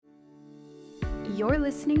You're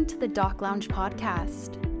listening to the Doc Lounge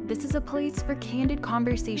podcast. This is a place for candid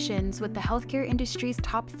conversations with the healthcare industry's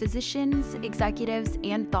top physicians, executives,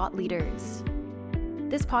 and thought leaders.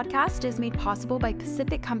 This podcast is made possible by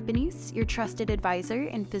Pacific Companies, your trusted advisor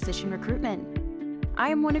in physician recruitment. I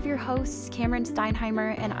am one of your hosts, Cameron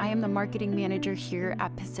Steinheimer, and I am the marketing manager here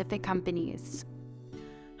at Pacific Companies.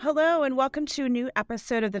 Hello, and welcome to a new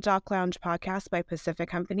episode of the Doc Lounge podcast by Pacific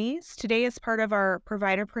Companies. Today is part of our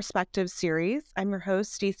Provider Perspective series. I'm your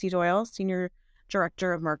host, Stacey Doyle, Senior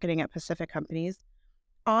Director of Marketing at Pacific Companies.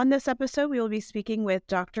 On this episode, we will be speaking with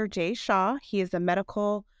Dr. Shah. He is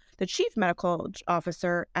the Chief Medical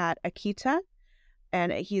Officer at Aktiia,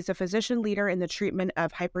 and he's a physician leader in the treatment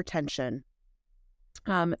of hypertension.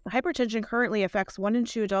 Hypertension currently affects 1 in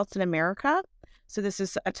 2 adults in America. So this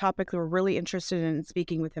is a topic that we're really interested in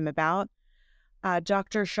speaking with him about.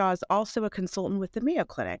 Dr. Shah is also a consultant with the Mayo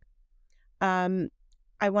Clinic. I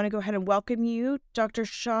want to go ahead and welcome you, Dr.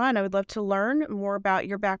 Shah, and I would love to learn more about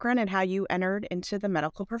your background and how you entered into the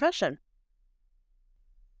medical profession.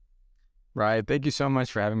 Right. Thank you so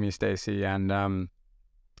much for having me, Stacey. And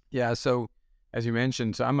so as you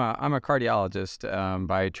mentioned, so I'm a cardiologist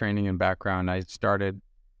by training and background. I started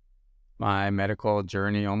my medical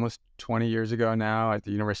journey almost 20 years ago now at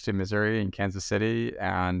the University of Missouri in Kansas City,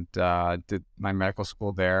 and did my medical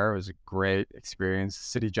school there. It was a great experience.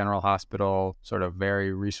 City General Hospital, sort of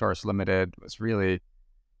very resource limited. It was really,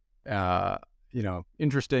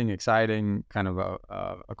 interesting, exciting, kind of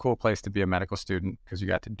a cool place to be a medical student because you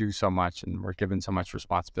got to do so much and were given so much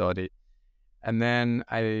responsibility. And then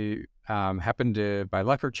I happened to, by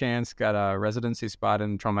luck or chance, got a residency spot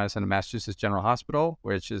in internal medicine at Massachusetts General Hospital,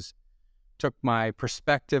 which took my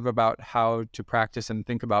perspective about how to practice and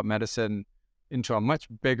think about medicine into a much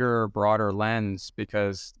bigger, broader lens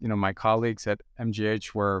because, my colleagues at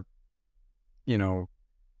MGH were,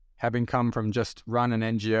 having come from just run an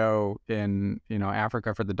NGO in,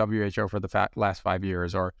 Africa for the WHO for the last 5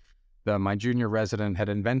 years, or my junior resident had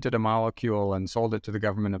invented a molecule and sold it to the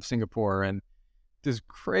government of Singapore, and this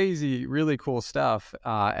crazy, really cool stuff.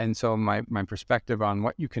 And so my perspective on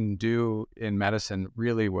what you can do in medicine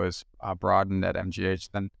really was broadened at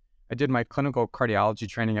MGH. Then I did my clinical cardiology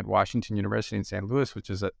training at Washington University in St. Louis,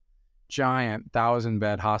 which is a giant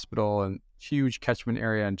 1,000-bed hospital and huge catchment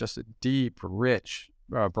area and just a deep, rich,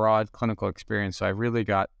 broad clinical experience. So I really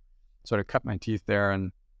got sort of cut my teeth there.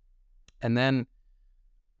 And then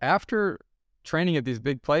after training at these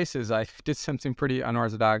big places, I did something pretty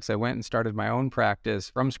unorthodox. I went and started my own practice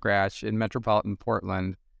from scratch in metropolitan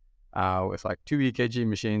Portland with like 2 EKG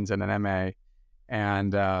machines and an MA,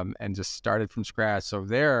 and just started from scratch. So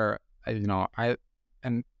there,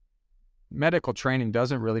 and medical training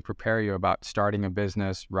doesn't really prepare you about starting a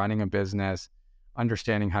business, running a business,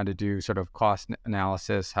 understanding how to do sort of cost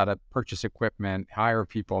analysis, how to purchase equipment, hire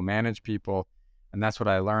people, manage people. And that's what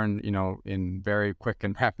I learned, in very quick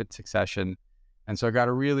and rapid succession. And so I got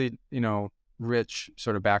a really, rich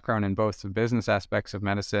sort of background in both the business aspects of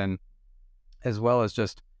medicine, as well as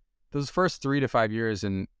just those first 3 to 5 years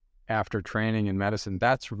after training in medicine.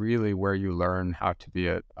 That's really where you learn how to be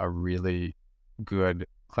a really good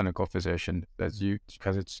clinical physician, because you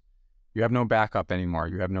have no backup anymore.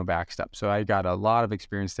 You have no backstop. So I got a lot of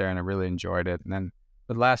experience there, and I really enjoyed it. And then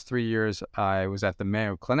for the last 3 years, I was at the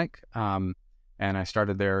Mayo Clinic, and I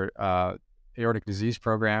started their aortic disease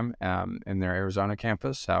program in their Arizona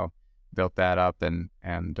campus. So built that up and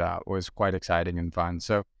was quite exciting and fun.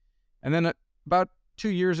 So, and then about 2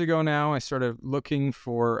 years ago now, I started looking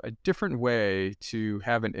for a different way to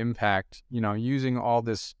have an impact, using all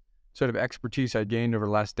this sort of expertise I gained over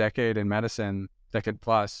the last decade in medicine, decade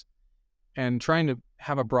plus, and trying to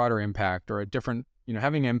have a broader impact or a different,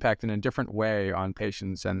 having impact in a different way on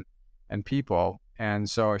patients and people. And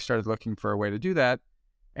so I started looking for a way to do that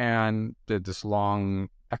and did this long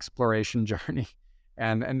exploration journey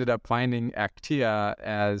and ended up finding Aktiia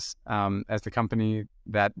as the company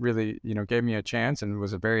that really, gave me a chance and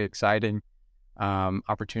was a very exciting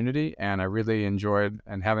opportunity. And I really enjoyed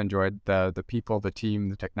and have enjoyed the people, the team,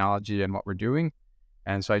 the technology, and what we're doing.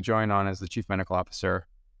 And so I joined on as the Chief Medical Officer.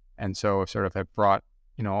 And so sort of have brought,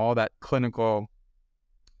 all that clinical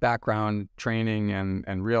background, training,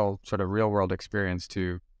 and real world experience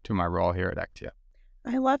to my role here at Aktiia.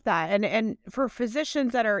 I love that. And for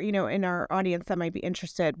physicians that are, in our audience that might be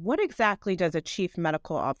interested, what exactly does a chief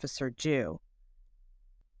medical officer do?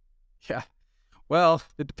 Yeah, well,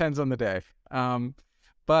 it depends on the day.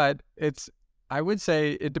 But I would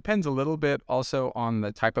say it depends a little bit also on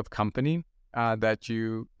the type of company that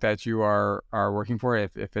you are working for,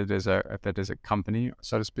 if it is a company,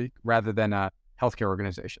 so to speak, rather than a healthcare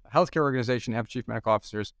organization. A healthcare organization have chief medical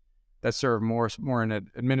officers. that serve more in an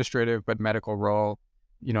administrative but medical role,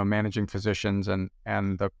 managing physicians and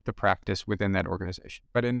the practice within that organization.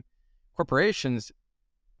 But in corporations,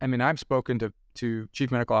 I mean, I've spoken to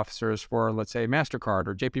chief medical officers for, let's say, MasterCard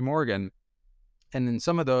or JP Morgan, and in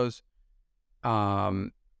some of those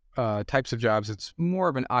types of jobs, it's more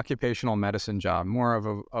of an occupational medicine job, more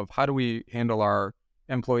of how do we handle our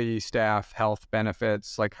employee staff health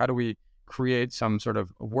benefits, like how do we create some sort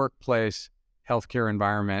of workplace healthcare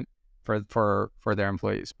environment for their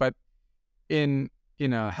employees. But in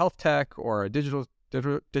a health tech or a digital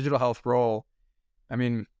health role, I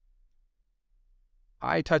mean,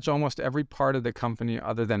 I touch almost every part of the company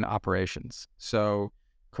other than operations. So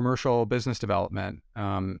commercial business development,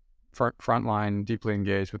 frontline, deeply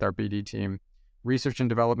engaged with our BD team, research and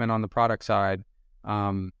development on the product side,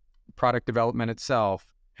 product development itself,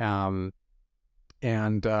 and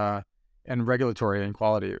regulatory and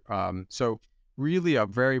quality. So really a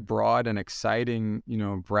very broad and exciting,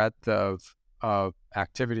 breadth of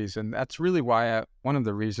activities. And that's really why one of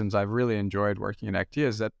the reasons I've really enjoyed working at Aktiia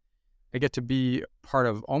is that I get to be part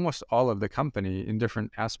of almost all of the company in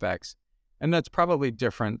different aspects. And that's probably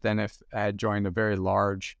different than if I had joined a very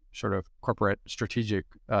large sort of corporate strategic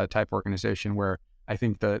type organization where I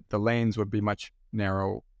think the lanes would be much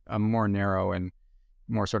more narrow and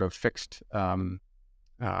more sort of fixed,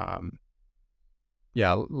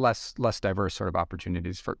 less diverse sort of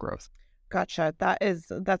opportunities for growth. Gotcha.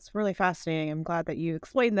 That's really fascinating. I'm glad that you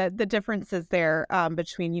explained the differences there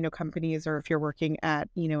between, companies, or if you're working at,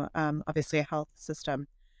 obviously a health system.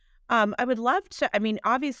 I would love to, I mean,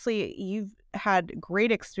 obviously you've had great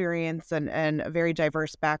experience and a very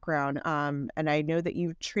diverse background. And I know that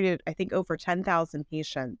you've treated, I think, over 10,000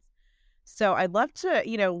 patients. So I'd love to,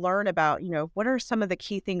 learn about, what are some of the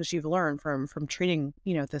key things you've learned from treating,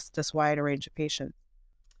 this wide range of patients?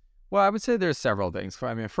 Well, I would say there's several things.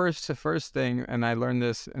 I mean, the first thing, and I learned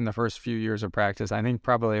this in the first few years of practice, I think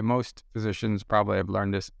probably most physicians probably have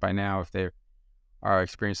learned this by now if they are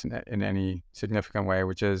experienced in any significant way,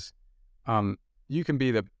 which is you can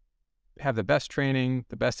have the best training,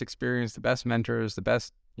 the best experience, the best mentors, the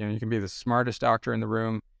best, you can be the smartest doctor in the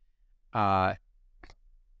room.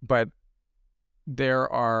 But there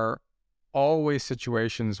are always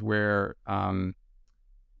situations where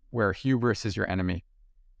hubris is your enemy,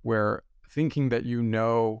 where thinking that you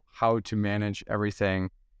know how to manage everything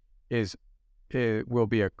will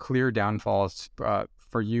be a clear downfall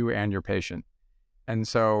for you and your patient. And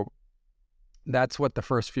so that's what the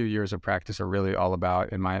first few years of practice are really all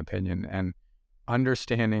about, in my opinion, and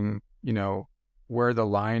understanding, where the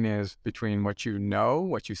line is between what you know,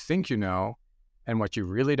 what you think you know, and what you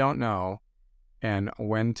really don't know, and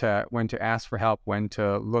when to ask for help, when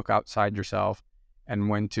to look outside yourself, and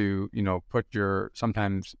when to, put your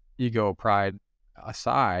sometimes ego, pride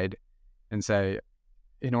aside and say,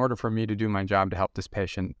 in order for me to do my job to help this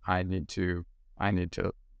patient, I need to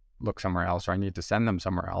look somewhere else, or I need to send them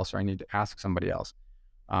somewhere else, or I need to ask somebody else,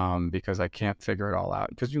 because I can't figure it all out.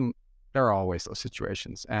 Because there are always those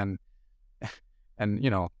situations, and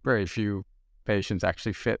very few patients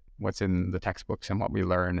actually fit what's in the textbooks and what we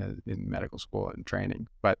learn in medical school and training.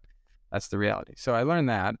 But that's the reality. So I learned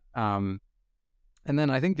that. And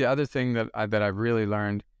then I think the other thing that I've really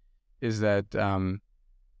learned is that,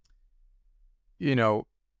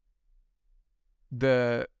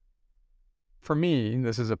 for me,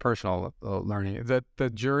 this is a personal learning, that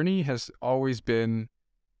the journey has always been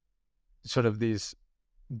sort of these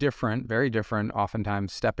different, very different,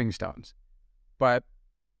 oftentimes stepping stones. But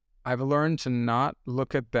I've learned to not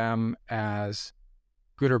look at them as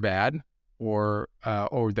good or bad, or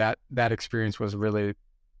that experience was really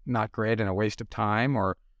not great and a waste of time,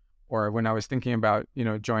 or when I was thinking about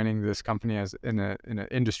joining this company as in an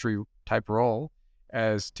industry type role,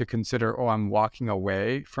 as to consider, I'm walking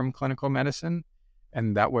away from clinical medicine,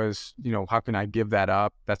 and that was how can I give that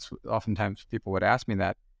up? That's oftentimes people would ask me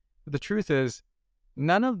that. But the truth is,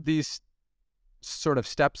 none of these sort of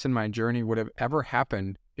steps in my journey would have ever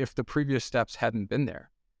happened if the previous steps hadn't been there.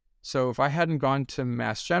 So if I hadn't gone to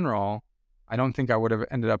Mass General, I don't think I would have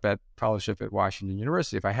ended up at fellowship at Washington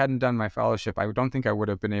University. If I hadn't done my fellowship, I don't think I would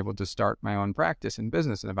have been able to start my own practice in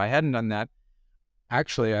business. And if I hadn't done that,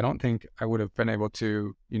 actually, I don't think I would have been able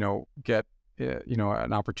to, get,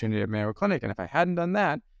 an opportunity at Mayo Clinic. And if I hadn't done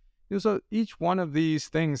that, so each one of these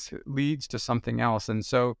things leads to something else. And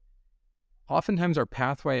so oftentimes our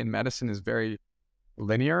pathway in medicine is very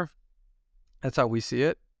linear. That's how we see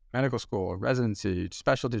it. Medical school, residency,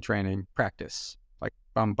 specialty training, practice, like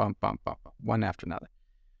bump, one after another.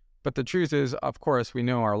 But the truth is, of course, we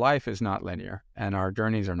know our life is not linear and our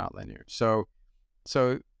journeys are not linear. So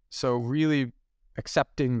really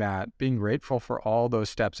accepting that, being grateful for all those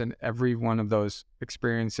steps and every one of those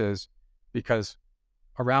experiences, because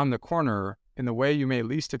around the corner, in the way you may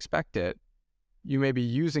least expect it, you may be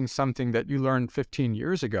using something that you learned 15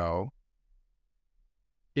 years ago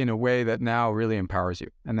in a way that now really empowers you.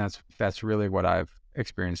 And that's really what I've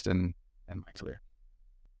experienced in my career.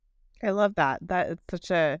 I love that. That it's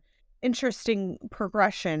such a interesting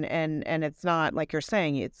progression, and it's not, like you're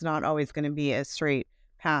saying, it's not always going to be a straight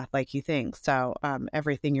path like you think. So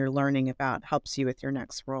everything you're learning about helps you with your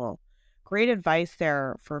next role. Great advice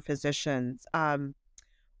there for physicians.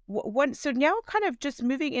 So now kind of just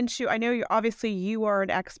moving into, I know you are an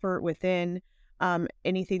expert within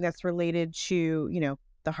anything that's related to,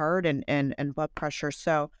 the heart and blood pressure.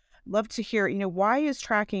 So love to hear, why is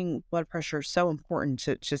tracking blood pressure so important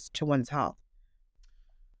to one's health?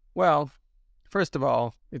 Well, first of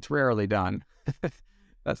all, it's rarely done.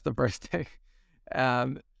 That's the first thing.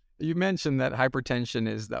 You mentioned that hypertension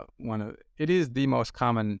is the most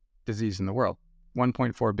common disease in the world.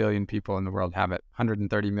 1.4 billion people in the world have it.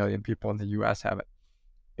 130 million people in the U.S. have it.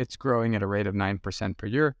 It's growing at a rate of 9% per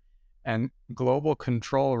year. And global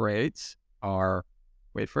control rates are,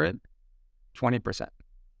 wait for it, 20%.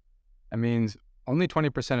 That means only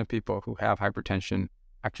 20% of people who have hypertension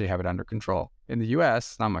actually have it under control. In the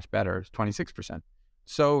U.S., it's not much better. It's 26%.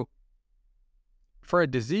 So for a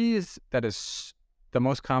disease that is the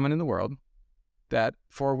most common in the world, that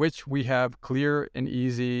for which we have clear and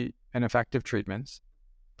easy and effective treatments,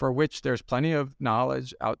 for which there's plenty of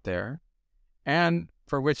knowledge out there, and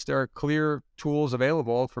for which there are clear tools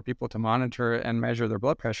available for people to monitor and measure their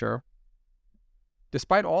blood pressure,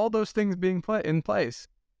 despite all those things being in place,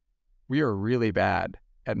 we are really bad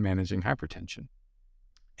at managing hypertension.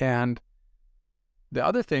 And the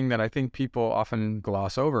other thing that I think people often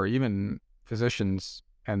gloss over, even physicians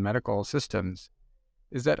and medical systems,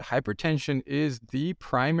 is that hypertension is the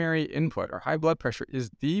primary input, or high blood pressure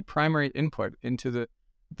is the primary input into the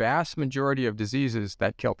vast majority of diseases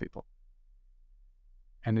that kill people.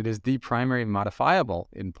 And it is the primary modifiable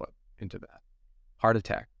input into that. Heart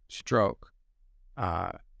attack, stroke,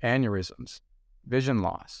 aneurysms, vision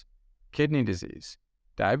loss, kidney disease,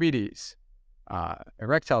 diabetes,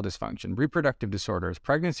 erectile dysfunction, reproductive disorders,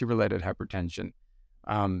 pregnancy-related hypertension.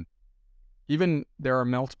 Even there are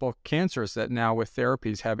multiple cancers that now with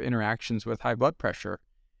therapies have interactions with high blood pressure.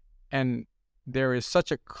 And there is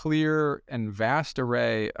such a clear and vast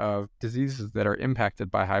array of diseases that are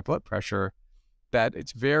impacted by high blood pressure that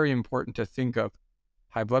it's very important to think of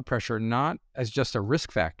high blood pressure not as just a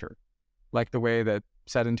risk factor, like the way that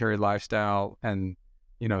sedentary lifestyle and,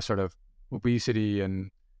 sort of obesity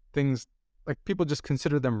and things, like people just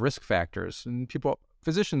consider them risk factors. And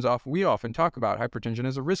we often talk about hypertension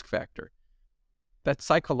as a risk factor. That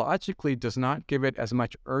psychologically does not give it as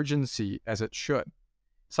much urgency as it should.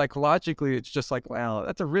 Psychologically, it's just like, well,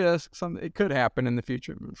 that's a risk. It could happen in the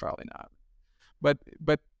future. Probably not. But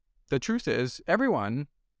the truth is,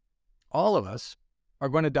 all of us, are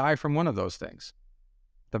going to die from one of those things.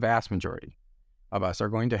 The vast majority of us are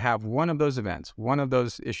going to have one of those events, one of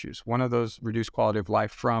those issues, one of those reduced quality of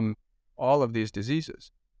life from all of these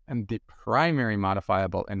diseases. And the primary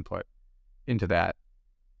modifiable input into that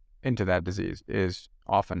disease is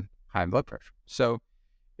often high blood pressure. So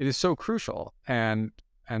it is so crucial. And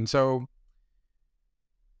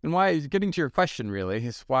why, getting to your question really,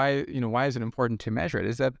 is why is it important to measure it,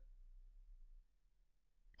 is that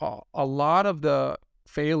a lot of the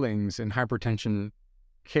failings in hypertension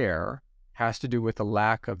care has to do with a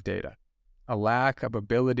lack of data, a lack of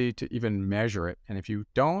ability to even measure it. And if you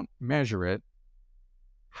don't measure it,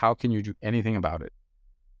 how can you do anything about it?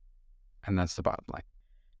 And that's the bottom line.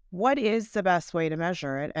 What is the best way to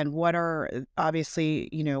measure it? And what are, obviously,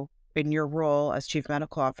 in your role as Chief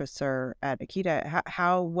Medical Officer at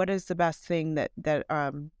Aktiia, what is the best thing that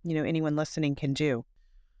anyone listening can do?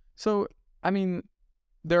 So,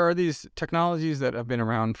 there are these technologies that have been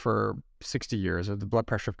around for 60 years, of the blood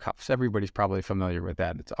pressure cuffs. Everybody's probably familiar with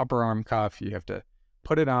that. It's an upper arm cuff. You have to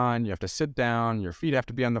put it on. You have to sit down. Your feet have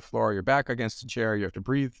to be on the floor. Your back against the chair. You have to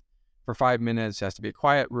breathe for 5 minutes. It has to be a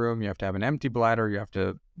quiet room. You have to have an empty bladder. You have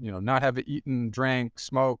to, not have eaten, drank,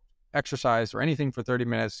 smoked, exercised, or anything for 30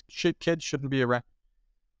 minutes. Kids shouldn't be around.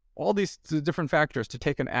 All these different factors to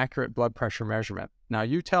take an accurate blood pressure measurement. Now,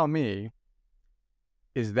 you tell me,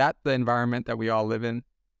 is that the environment that we all live in?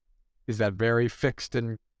 Is that very fixed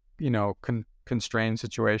and, constrained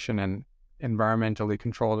situation and environmentally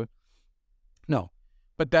controlled? No.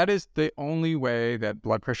 But that is the only way that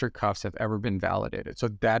blood pressure cuffs have ever been validated. So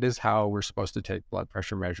that is how we're supposed to take blood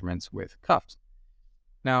pressure measurements with cuffs.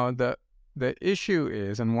 Now, the issue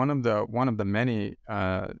is, and one of the many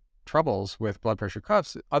troubles with blood pressure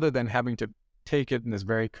cuffs, other than having to take it in this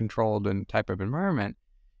very controlled and type of environment.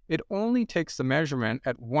 It only takes the measurement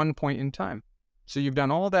at one point in time. So you've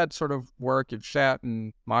done all that sort of work, you've sat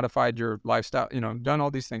and modified your lifestyle, done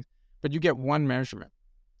all these things, but you get one measurement.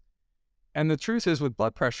 And the truth is, with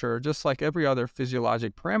blood pressure, just like every other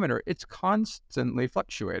physiologic parameter, it's constantly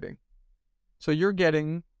fluctuating. So you're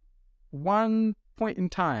getting one point in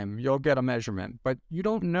time, you'll get a measurement, but you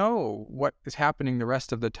don't know what is happening the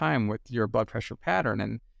rest of the time with your blood pressure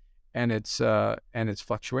pattern and its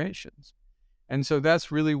fluctuations. And so that's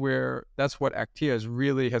what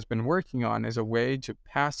Aktiia has been working on, is a way to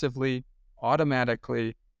passively,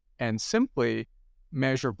 automatically, and simply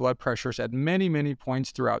measure blood pressures at many, many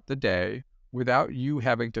points throughout the day without you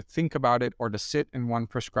having to think about it or to sit in one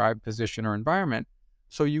prescribed position or environment.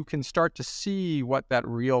 So you can start to see what that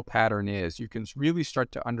real pattern is. You can really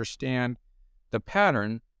start to understand the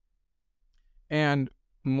pattern, and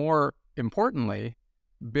more importantly,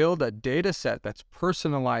 build a data set that's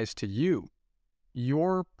personalized to you.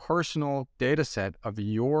 Your personal data set of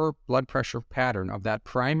your blood pressure pattern, of that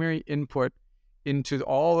primary input into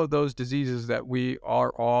all of those diseases that we are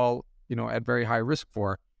all, at very high risk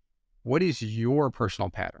for. What is your personal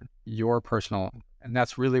pattern? And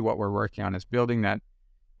that's really what we're working on, is building that,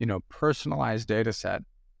 personalized data set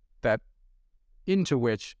that into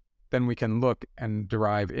which then we can look and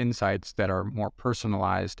derive insights that are more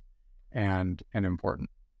personalized and important.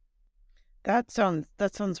 That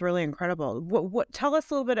sounds really incredible. What tell us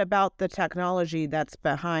a little bit about the technology that's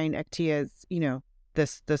behind Aktiia's,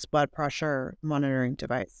 this blood pressure monitoring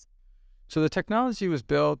device. So the technology was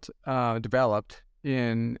developed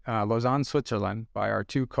in Lausanne, Switzerland, by our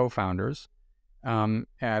two co-founders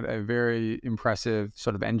at a very impressive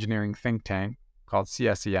sort of engineering think tank called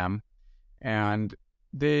CSEM. And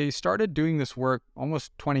they started doing this work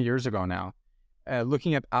almost 20 years ago now,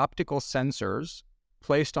 looking at optical sensors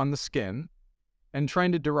placed on the skin and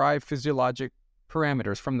trying to derive physiologic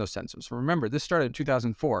parameters from those sensors. Remember, this started in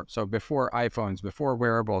 2004, so before iPhones, before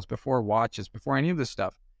wearables, before watches, before any of this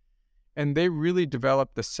stuff. And they really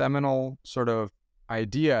developed the seminal sort of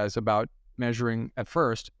ideas about measuring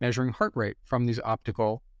heart rate from these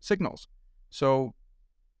optical signals. So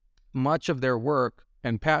much of their work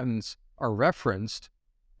and patents are referenced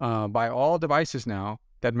by all devices now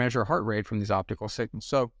that measure heart rate from these optical signals.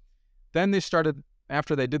 So then they started,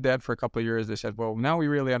 after they did that for a couple of years, they said, well, now we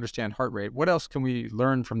really understand heart rate. What else can we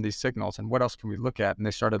learn from these signals, and what else can we look at? And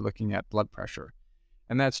they started looking at blood pressure.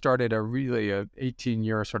 And that started a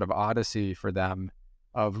 18-year sort of odyssey for them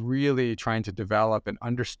of really trying to develop and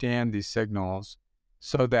understand these signals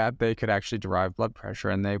so that they could actually derive blood pressure.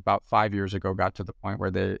 And they, about 5 years ago, got to the point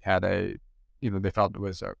where they had they felt it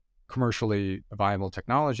was a commercially viable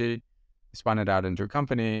technology, spun it out into a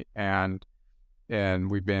company, and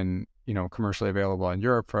we've been, commercially available in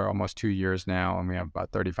Europe for almost 2 years now, and we have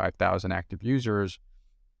about 35,000 active users.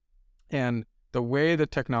 And the way the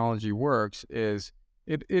technology works is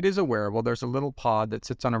it is a wearable. There's a little pod that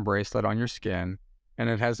sits on a bracelet on your skin, and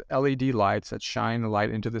it has LED lights that shine the light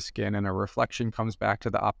into the skin, and a reflection comes back to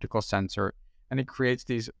the optical sensor, and it creates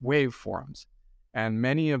these waveforms. And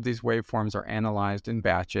many of these waveforms are analyzed in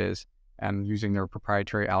batches, and using their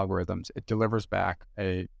proprietary algorithms, it delivers back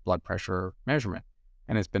a blood pressure measurement.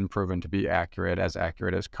 And it's been proven to be accurate as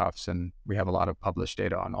cuffs, and we have a lot of published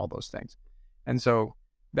data on all those things. And so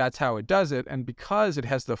that's how it does it. And because it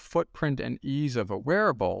has the footprint and ease of a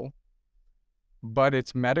wearable, but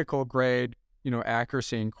it's medical grade,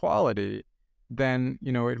 accuracy and quality, then,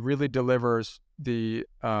 it really delivers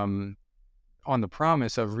on the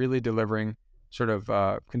promise of really delivering sort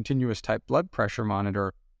of continuous type blood pressure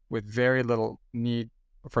monitor with very little need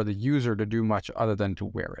for the user to do much other than to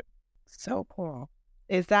wear it. So cool.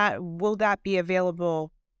 Will that be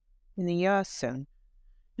available in the US soon?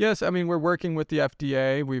 Yes, we're working with the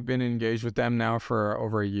FDA. We've been engaged with them now for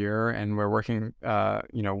over a year, and we're working,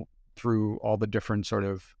 through all the different sort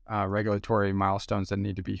of regulatory milestones that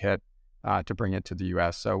need to be hit to bring it to the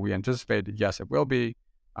US. So we anticipate, yes, it will be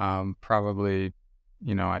probably,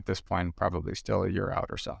 at this point, probably still a year out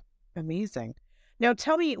or so. Amazing. Now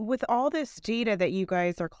tell me, with all this data that you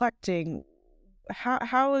guys are collecting,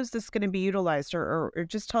 how is this going to be utilized, or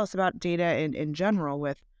just tell us about data in general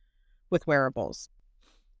with wearables?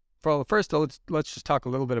 Well, first, let's just talk a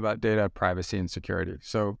little bit about data privacy and security.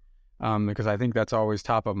 So, because I think that's always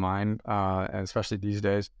top of mind, especially these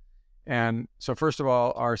days. And so, first of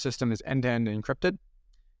all, our system is end-to-end encrypted,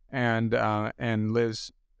 and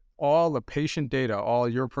lives, all the patient data, all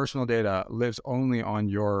your personal data lives only on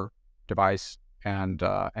your device and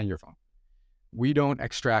your phone. We don't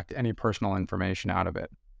extract any personal information out of it.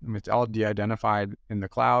 It's all de-identified in the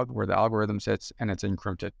cloud where the algorithm sits, and it's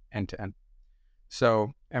encrypted end to end.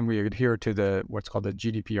 So, and we adhere to what's called the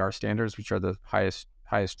GDPR standards, which are the highest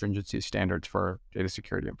stringency standards for data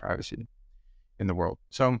security and privacy in the world.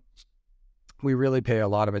 So we really pay a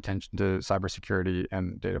lot of attention to cybersecurity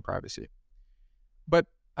and data privacy. But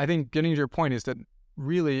I think getting to your point is that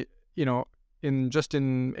really, in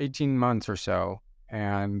 18 months or so,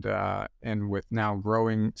 and with now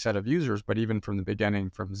growing set of users, but even from the beginning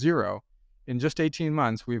from zero, in just 18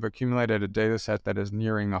 months, we've accumulated a data set that is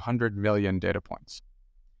nearing 100 million data points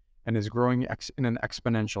and is growing in an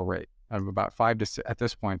exponential rate of about 5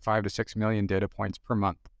 to 6 million data points per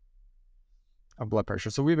month of blood pressure.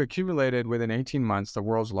 So we've accumulated within 18 months the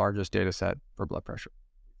world's largest data set for blood pressure.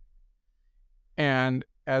 And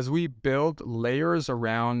as we build layers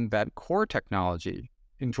around that core technology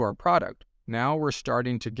into our product, now we're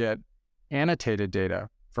starting to get annotated data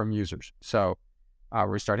from users. So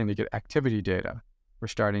we're starting to get activity data. We're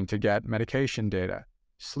starting to get medication data,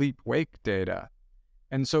 sleep-wake data.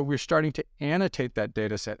 And so we're starting to annotate that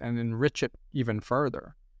data set and enrich it even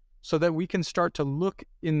further so that we can start to look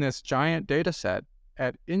in this giant data set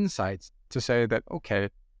at insights to say that, okay,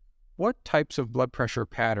 what types of blood pressure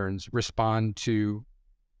patterns respond to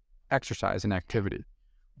exercise and activity?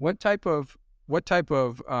 What type of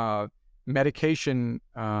medication,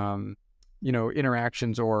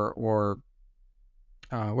 interactions or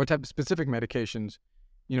what type of specific medications,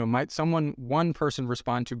 might one person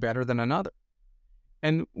respond to better than another?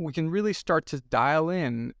 And we can really start to dial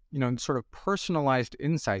in, sort of personalized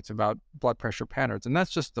insights about blood pressure patterns. And that's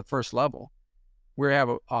just the first level. We have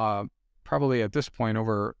probably at this point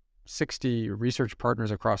over 60 research partners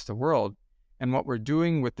across the world. And what we're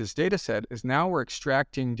doing with this data set is now we're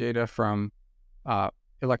extracting data from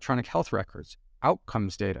electronic health records,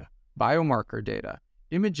 outcomes data, biomarker data,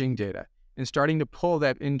 imaging data, and starting to pull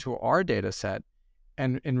that into our data set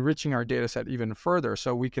and enriching our data set even further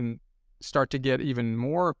so we can start to get even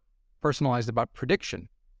more personalized about prediction.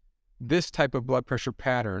 This type of blood pressure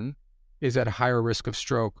pattern is at a higher risk of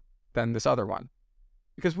stroke than this other one.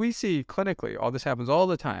 Because we see clinically, all this happens all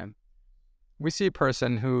the time. We see a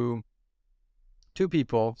person who, two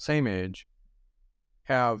people, same age,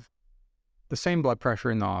 have the same blood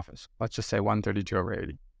pressure in the office. Let's just say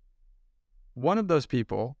 132/80. One of those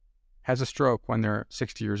people has a stroke when they're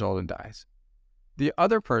 60 years old and dies. The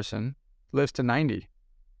other person lives to 90.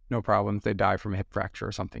 No problems. They die from a hip fracture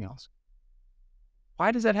or something else.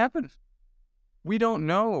 Why does that happen? We don't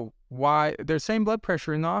know why. They're same blood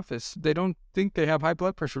pressure in the office. They don't think they have high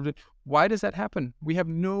blood pressure. Why does that happen? We have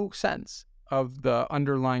no sense of the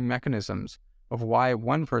underlying mechanisms of why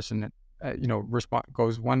one person,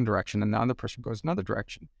 goes one direction and the other person goes another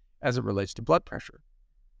direction as it relates to blood pressure.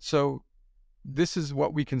 So this is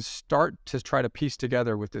what we can start to try to piece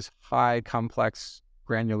together with this high complex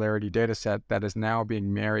granularity data set that is now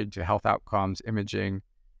being married to health outcomes, imaging,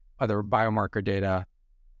 other biomarker data,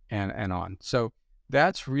 and on. So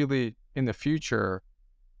that's really, in the future,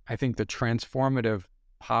 I think the transformative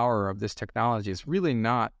power of this technology is really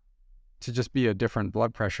not to just be a different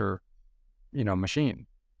blood pressure, machine.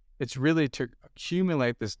 It's really to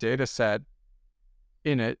accumulate this data set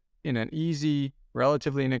in an easy,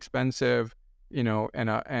 relatively inexpensive,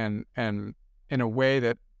 and in a way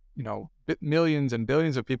that, millions and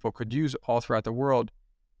billions of people could use all throughout the world,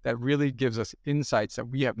 that really gives us insights that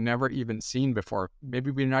we have never even seen before. Maybe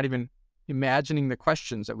we're not even imagining the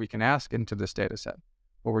questions that we can ask into this data set,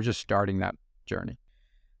 but we're just starting that journey.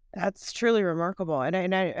 That's truly remarkable.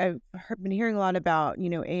 And I've been hearing a lot about,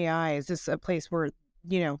 AI. Is this a place where,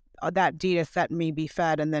 that data set may be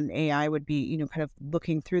fed and then AI would be, kind of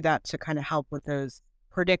looking through that to kind of help with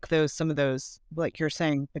predict some of those, like you're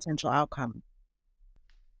saying, potential outcomes?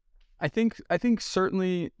 I think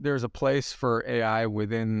certainly there's a place for AI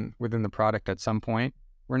within the product at some point.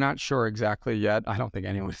 We're not sure exactly yet. I don't think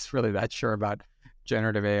anyone's really that sure about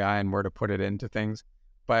generative AI and where to put it into things,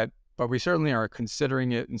 but we certainly are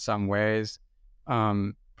considering it in some ways,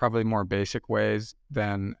 probably more basic ways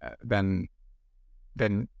than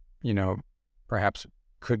perhaps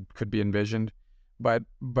could be envisioned. But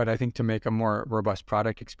I think to make a more robust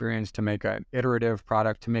product experience, to make an iterative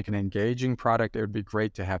product, to make an engaging product, it would be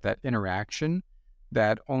great to have that interaction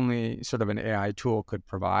that only sort of an AI tool could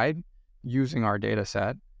provide using our data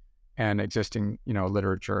set and existing,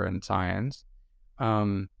 literature and science.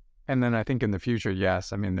 And then I think in the future,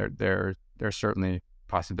 yes, I mean, there's certainly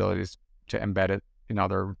possibilities to embed it in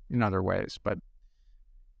other ways, but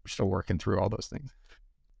we're still working through all those things.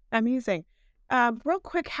 Amazing. Real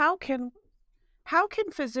quick, how can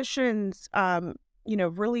physicians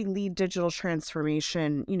really lead digital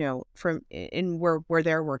transformation, from in where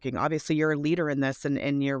they're working. Obviously, you're a leader in this and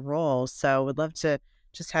in your role. So would love to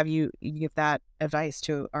just have you give that advice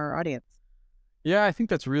to our audience. Yeah, I think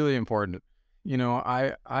that's really important.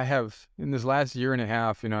 I have, in this last year and a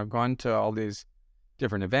half, I've gone to all these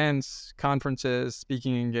different events, conferences,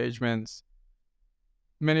 speaking engagements.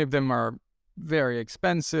 Many of them are very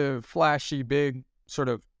expensive, flashy, big sort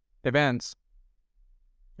of events.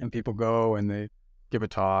 And people go and they give a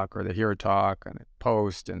talk or they hear a talk and they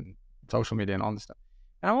post and social media and all this stuff.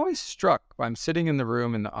 And I'm always struck by I'm sitting in the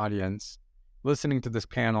room in the audience, listening to this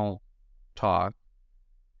panel talk.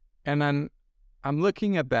 And then I'm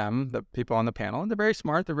looking at them, the people on the panel, and they're very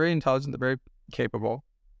smart, they're very intelligent, they're very capable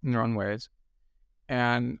in their own ways.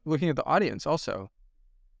 And looking at the audience also.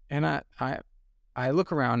 And I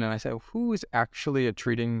look around and I say, who is actually a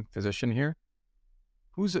treating physician here?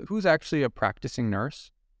 Who's actually a practicing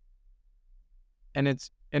nurse? And it's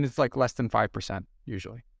like less than 5%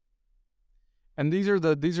 usually. And these are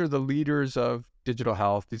the leaders of digital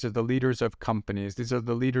health. These are the leaders of companies. These are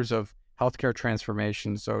the leaders of healthcare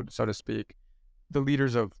transformation, so to speak. The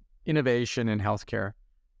leaders of innovation in healthcare.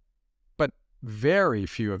 But very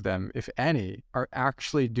few of them, if any, are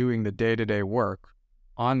actually doing the day-to-day work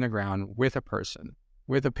on the ground with a person,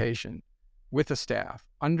 with a patient, with a staff,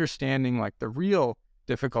 understanding like the real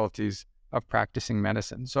difficulties of practicing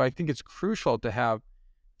medicine. So I think it's crucial to have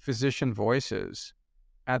physician voices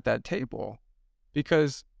at that table,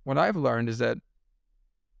 because what I've learned is that,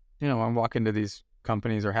 I walk into these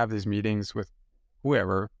companies or have these meetings with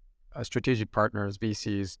whoever, strategic partners,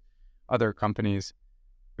 VCs, other companies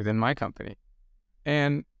within my company,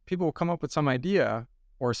 and people will come up with some idea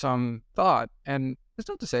or some thought, and it's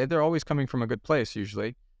not to say they're always coming from a good place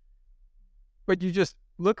usually, but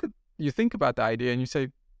you think about the idea and you say,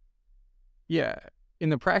 yeah, in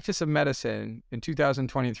the practice of medicine in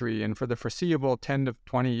 2023 and for the foreseeable 10 to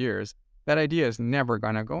 20 years, that idea is never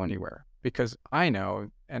going to go anywhere, because I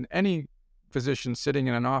know, and any physician sitting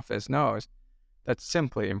in an office knows, that's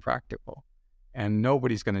simply impractical. And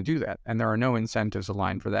nobody's going to do that. And there are no incentives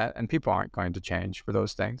aligned for that. And people aren't going to change for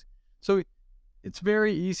those things. So it's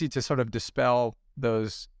very easy to sort of dispel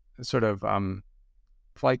those sort of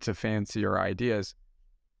flights of fancy or ideas.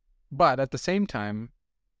 But at the same time,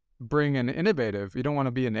 bring an innovative. You don't want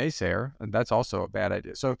to be a naysayer, and that's also a bad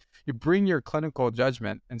idea. So you bring your clinical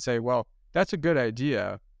judgment and say, well, that's a good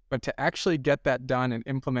idea, but to actually get that done and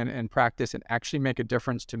implement it in practice and actually make a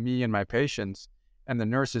difference to me and my patients and the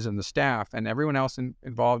nurses and the staff and everyone else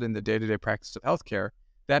involved in the day-to-day practice of healthcare,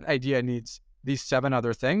 that idea needs these 7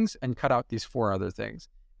 other things and cut out these 4 other things.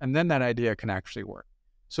 And then that idea can actually work.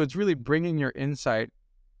 So it's really bringing your insight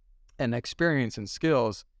and experience and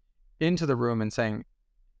skills into the room and saying,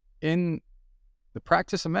 in the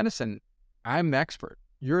practice of medicine, I'm the expert.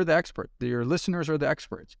 You're the expert. Your listeners are the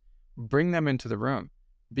experts. Bring them into the room.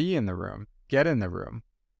 Be in the room. Get in the room.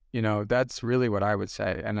 That's really what I would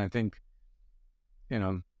say. And I think,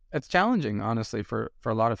 it's challenging, honestly, for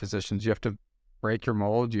a lot of physicians. You have to break your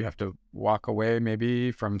mold. You have to walk away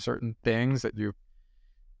maybe from certain things that you've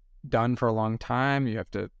done for a long time. You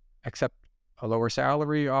have to accept a lower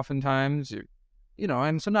salary oftentimes.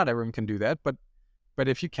 And so not everyone can do that, but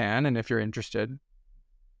if you can, and if you're interested,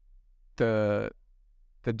 the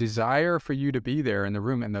desire for you to be there in the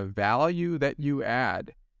room and the value that you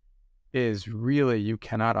add is really, you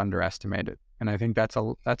cannot underestimate it. And I think that's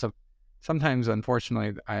a sometimes,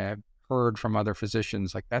 unfortunately, I have heard from other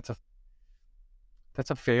physicians, like that's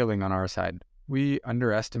a failing on our side. We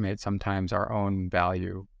underestimate sometimes our own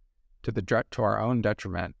value to our own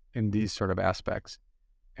detriment in these sort of aspects.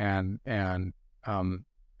 And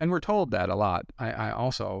we're told that a lot. I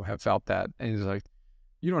also have felt that. And it's like,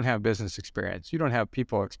 you don't have business experience. You don't have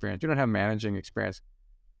people experience. You don't have managing experience.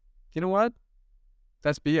 You know what?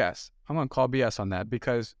 That's BS. I'm going to call BS on that,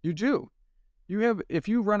 because you do. If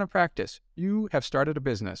you run a practice, you have started a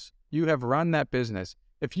business. You have run that business.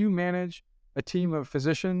 If you manage a team of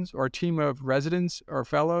physicians or a team of residents or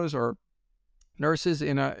fellows or nurses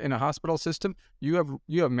in a hospital system, you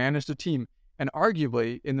have managed a team. And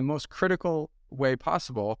arguably, in the most critical way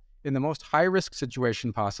possible, in the most high-risk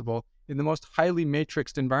situation possible, in the most highly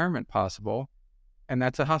matrixed environment possible, and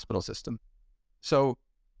that's a hospital system. So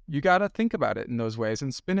you got to think about it in those ways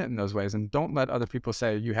and spin it in those ways, and don't let other people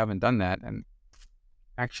say you haven't done that. And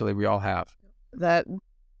actually, we all have. That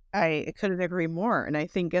I couldn't agree more. And I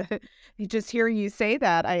think just hearing you say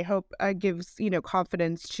that, I hope gives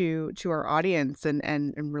confidence to our audience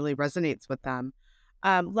and really resonates with them.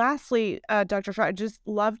 Lastly, Dr. Shah, I'd just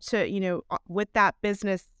love to, with that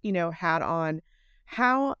business, hat on,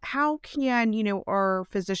 How can, our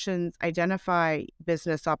physicians identify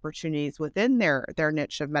business opportunities within their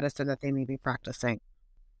niche of medicine that they may be practicing?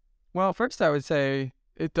 Well, first I would say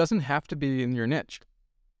it doesn't have to be in your niche.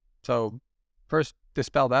 So first,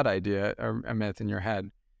 dispel that idea or a myth in your head.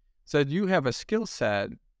 So you have a skill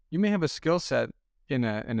set. You may have a skill set in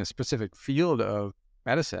a specific field of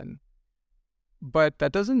medicine, but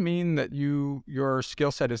that doesn't mean that your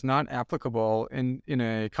skill set is not applicable in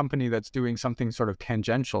a company that's doing something sort of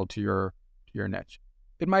tangential to your niche.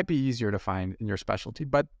 It might be easier to find in your specialty,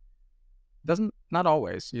 but not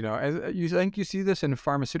always. I think you see this in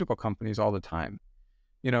pharmaceutical companies all the time.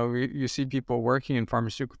 You see people working in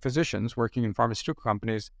physicians working in pharmaceutical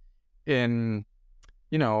companies on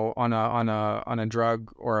a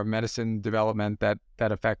drug or a medicine development that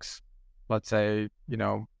affects, let's say,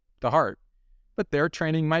 the heart, but their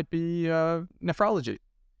training might be nephrology,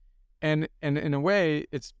 and in a way,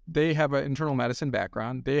 they have an internal medicine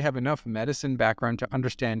background. They have enough medicine background to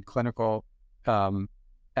understand clinical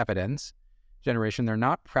evidence generation. They're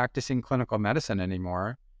not practicing clinical medicine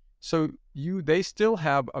anymore. So they still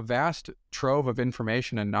have a vast trove of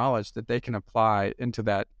information and knowledge that they can apply into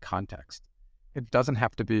that context. It doesn't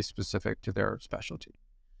have to be specific to their specialty.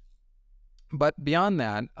 But beyond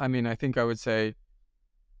that, I think I would say,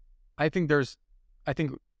 I think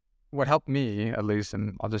what helped me, at least,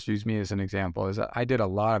 and I'll just use me as an example, is that I did a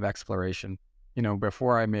lot of exploration.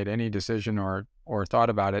 Before I made any decision or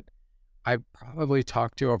thought about it, I probably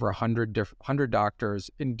talked to over 100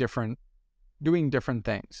 doctors doing different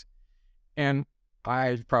things. And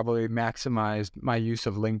I probably maximized my use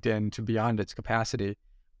of LinkedIn to beyond its capacity.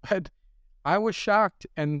 But I was shocked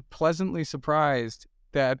and pleasantly surprised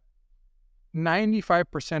that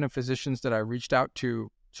 95% of physicians that I reached out to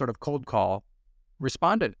sort of cold call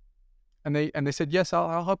responded. And they said, yes,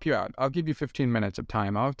 I'll help you out. I'll give you 15 minutes of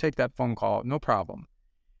time. I'll take that phone call. No problem.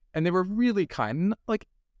 And they were really kind, like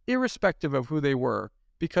irrespective of who they were,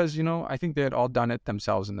 because, I think they had all done it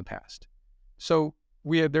themselves in the past. So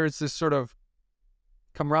there's this sort of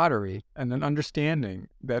camaraderie and an understanding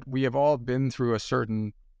that we have all been through a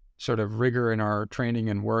certain sort of rigor in our training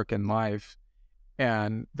and work and life,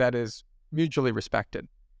 and that is mutually respected.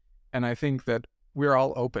 And I think that we're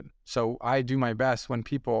all open. So I do my best when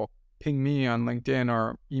people ping me on LinkedIn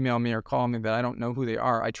or email me or call me that I don't know who they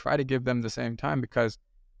are. I try to give them the same time because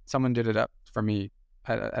someone did it up for me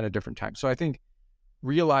at a different time. So I think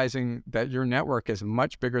realizing that your network is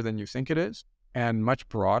much bigger than you think it is and much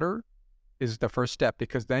broader is the first step,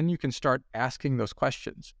 because then you can start asking those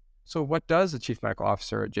questions. So what does the chief medical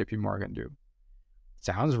officer at JP Morgan do?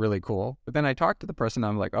 Sounds really cool. But then I talk to the person,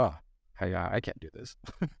 I'm like, oh, I can't do this.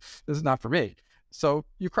 This is not for me. So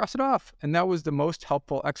you cross it off. And that was the most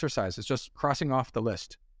helpful exercise. It's just crossing off the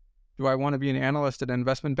list. Do I want to be an analyst at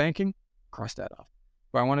investment banking? Cross that off.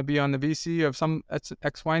 Do I want to be on the VC of some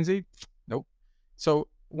X, Y, and Z? Nope. So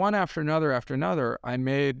one after another,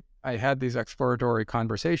 I had these exploratory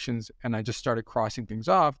conversations and I just started crossing things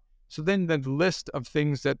off. So then the list of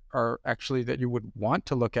things that are actually that you would want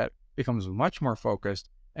to look at becomes much more focused,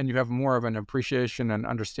 and you have more of an appreciation and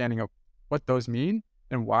understanding of what those mean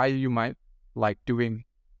and why you might like doing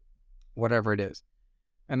whatever it is.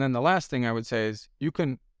 And then the last thing I would say is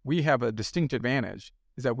we have a distinct advantage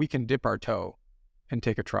is that we can dip our toe and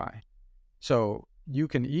take a try. So you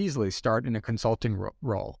can easily start in a consulting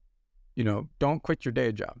role. Don't quit your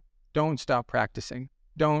day job. Don't stop practicing.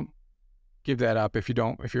 Don't give that up if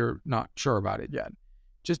you're not sure about it yet.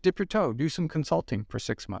 Just dip your toe. Do some consulting for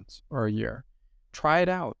 6 months or a year. Try it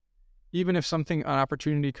out. Even if an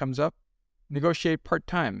opportunity comes up, negotiate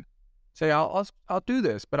part-time. Say, I'll do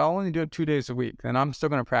this, but I'll only do it 2 days a week. And I'm still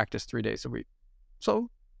going to practice 3 days a week. So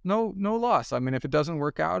no loss. If it doesn't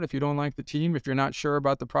work out, if you don't like the team, if you're not sure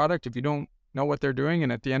about the product, if you don't know what they're doing,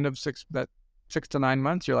 and at the end of 6 to 9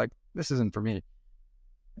 months, you're like, this isn't for me.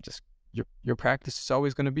 Just your practice is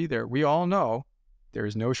always going to be there. We all know there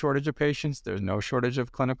is no shortage of patients. There's no shortage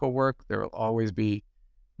of clinical work. There will always be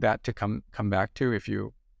that to come back to if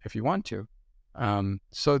you want to.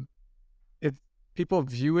 So if people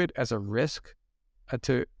view it as a risk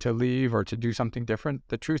to leave or to do something different,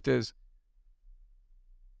 the truth is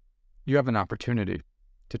you have an opportunity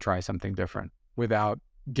to try something different without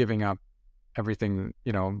giving up everything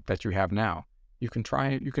that you have now. You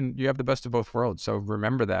have the best of both worlds. So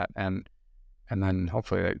remember that, and then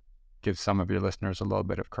hopefully that gives some of your listeners a little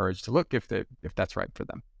bit of courage to look if that's right for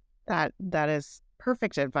them. That is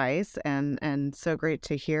perfect advice, and so great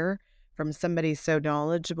to hear from somebody so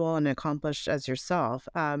knowledgeable and accomplished as yourself.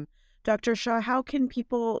 Dr. Shah, how can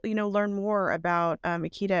people learn more about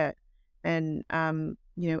Aktiia and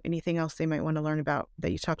anything else they might want to learn about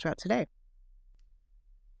that you talked about today?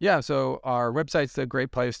 Yeah, so our website's a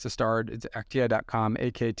great place to start. It's aktiia.com,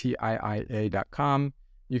 aktiia.com.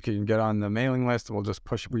 You can get on the mailing list. We'll just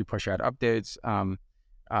we push out updates,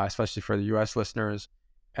 especially for the U.S. listeners.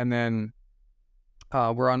 And then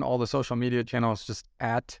we're on all the social media channels, just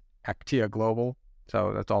at Aktiia Global.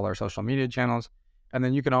 So that's all our social media channels. And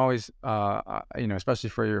then you can always, especially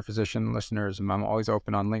for your physician listeners, I'm always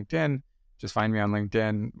open on LinkedIn. Just find me on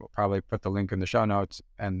LinkedIn. We'll probably put the link in the show notes,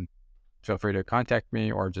 and feel free to contact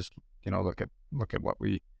me or just, look at what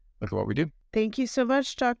we do. Thank you so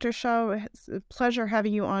much, Dr. Shah. It's a pleasure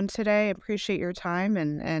having you on today. I appreciate your time,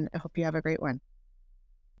 and I hope you have a great one.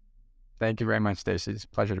 Thank you very much, Stacey. It's a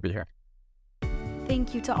pleasure to be here.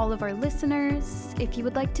 Thank you to all of our listeners. If you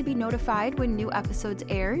would like to be notified when new episodes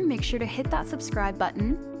air, make sure to hit that subscribe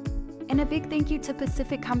button. And a big thank you to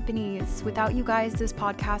Pacific Companies. Without you guys, this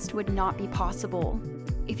podcast would not be possible.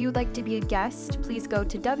 If you would like to be a guest, please go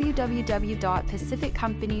to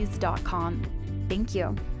www.pacificcompanies.com. Thank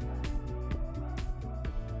you.